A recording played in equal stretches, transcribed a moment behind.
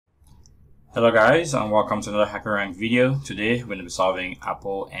Hello guys, and welcome to another Hackerrank video. Today we're going to be solving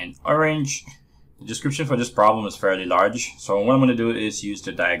apple and orange. The description for this problem is fairly large, so what I'm going to do is use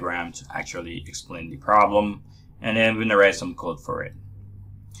the diagram to actually explain the problem, and then we're going to write some code for it.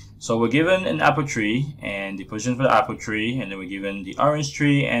 So we're given an apple tree and the position for the apple tree, and then we're given the orange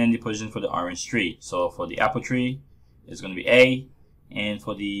tree and the position for the orange tree. So for the apple tree, it's going to be A, and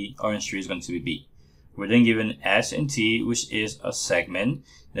for the orange tree, it's going to be B. We're then given S and T, which is a segment.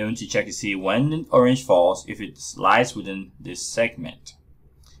 Then we need to check to see when the orange falls, if it lies within this segment.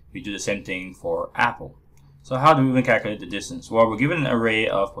 We do the same thing for apple. So how do we even calculate the distance? Well, we're given an array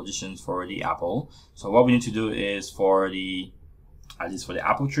of positions for the apple. So what we need to do is for the, at least for the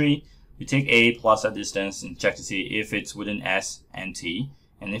apple tree, we take A plus that distance and check to see if it's within S and T.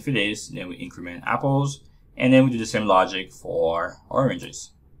 And if it is, then we increment apples. And then we do the same logic for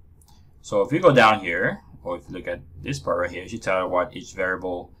oranges. So if you go down here, or if you look at this part right here, you should tell what each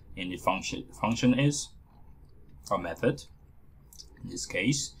variable in the function is, or method, in this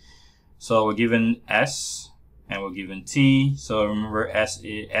case. So we're given S, and we're given T. So remember, S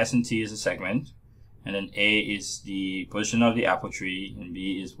and T is a segment, and then A is the position of the apple tree, and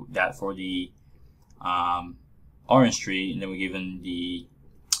B is that for the orange tree, and then we're given the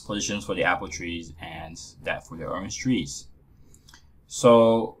positions for the apple trees and that for the orange trees.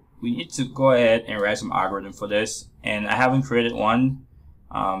 So we need to go ahead and write some algorithm for this, and I haven't created one.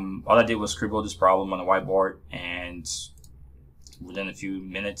 All I did was scribble this problem on the whiteboard, and within a few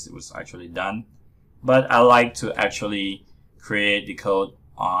minutes it was actually done. But I like to actually create the code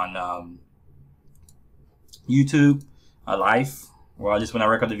on YouTube live, or at least when I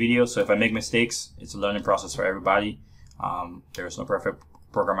record the video. So if I make mistakes, it's a learning process for everybody. There's no perfect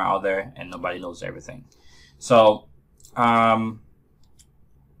programmer out there, and nobody knows everything. So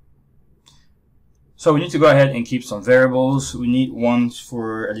we need to go ahead and keep some variables. We need one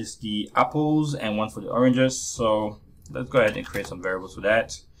for at least the apples and one for the oranges. So let's go ahead and create some variables for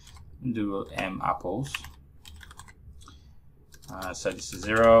that. Do m apples. Set this to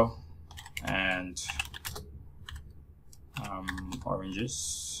 0, and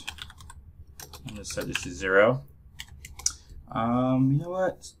oranges. And let's set this to 0. You know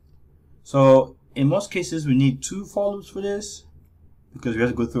what? So in most cases, we need 2 for loops for this, because we have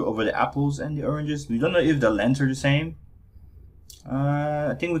to go through over the apples and the oranges. We don't know if the lengths are the same.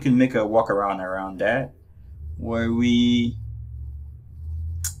 I think we can make a workaround around that, where we,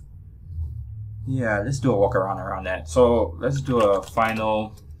 yeah, let's do a workaround around that. So let's do a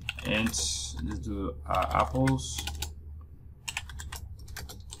final int. Let's do apples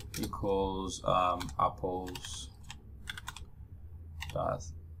equals apples dot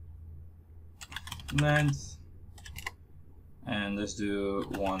length. And let's do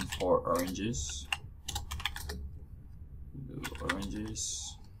one for oranges. Do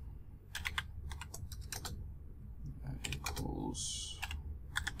oranges equals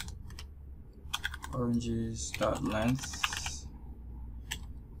oranges dot length,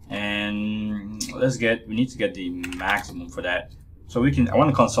 and we need to get the maximum for that. So I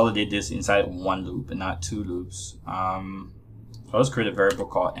want to consolidate this inside one loop and not 2 loops. So let's create a variable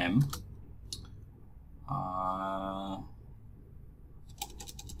called m.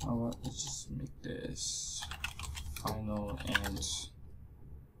 Let's just make this final int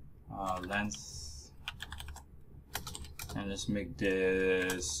length, and let's make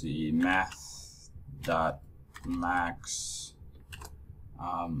this the math dot max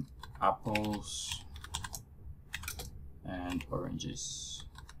apples and oranges.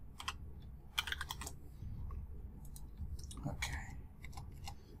 Okay.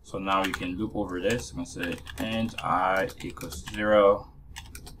 So now you can loop over this. I'm gonna say int I equals 0.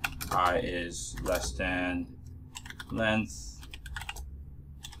 I is less than length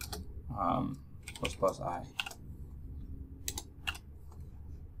plus I.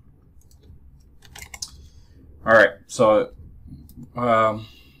 All right. So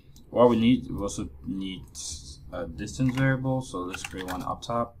what we also need a distance variable. So let's create one up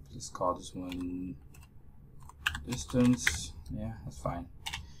top. Let's call this one distance. Yeah, that's fine.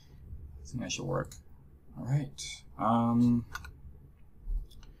 I think that should work. All right.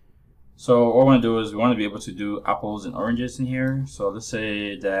 So what we want to do is we want to be able to do apples and oranges in here. So let's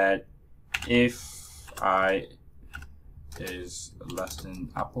say that if I is less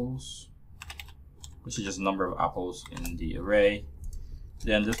than apples, which is just a number of apples in the array,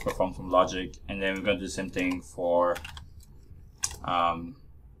 then just perform some logic, and then we're going to do the same thing for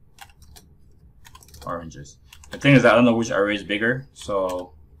oranges. The thing is that I don't know which array is bigger,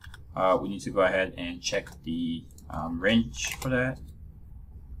 so we need to go ahead and check the range for that.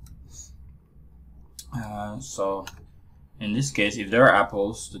 So In this case, if there are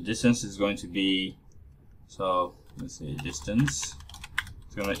apples, the distance is going to be, so let's say distance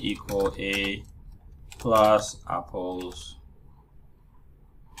is going to equal a plus apples.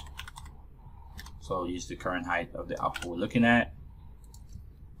 So use the current height of the apple we're looking at.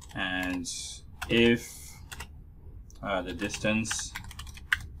 And if the distance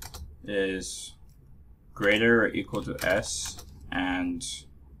is greater or equal to s, and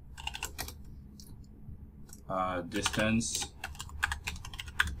distance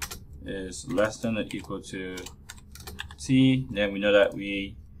is less than or equal to t, then we know that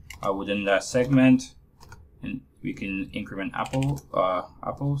we are within that segment, and we can increment apple.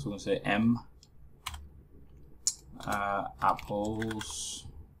 So we'll say m apples.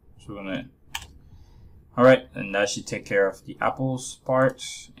 So we're gonna, all right, and that should take care of the apples part.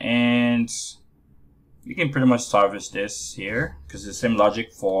 And you can pretty much salvage this here because it's the same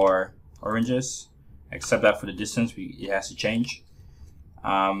logic for oranges, except that for the distance it has to change.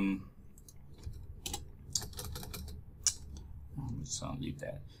 So I'll leave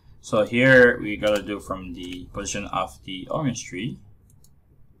that. So here we gotta do from the position of the orange tree,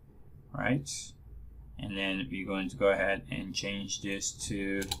 right? And then we're going to go ahead and change this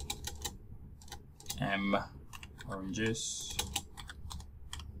to m oranges.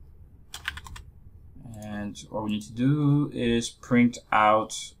 And what we need to do is print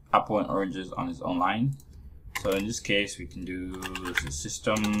out apple and oranges on its own line. So in this case, we can do the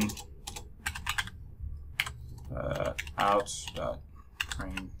system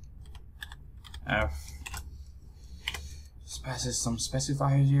out.print f. Just passes some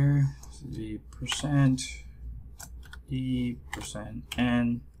specifiers here. So the percent d, percent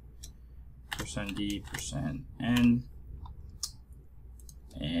n, percent d, percent n,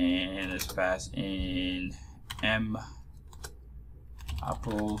 and let's pass in m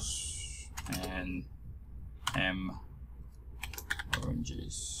apples and m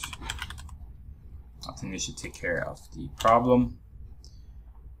oranges. I think this should take care of the problem.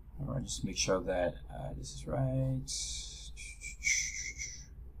 All right, just make sure that this is right.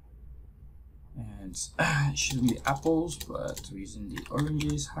 And it shouldn't be apples, but we're using the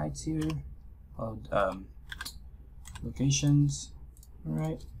oranges heights here of locations. All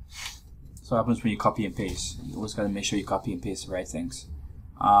right. So what happens when you copy and paste? You always got to make sure you copy and paste the right things.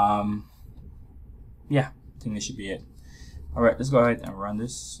 Yeah, I think this should be it. All right, let's go ahead and run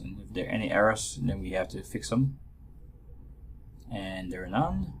this. And if there are any errors, then we have to fix them. And there are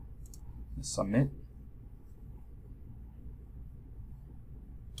none. Let's submit.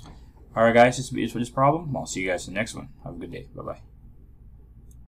 All right, guys, this will be it for this problem. I'll see you guys in the next one. Have a good day. Bye-bye.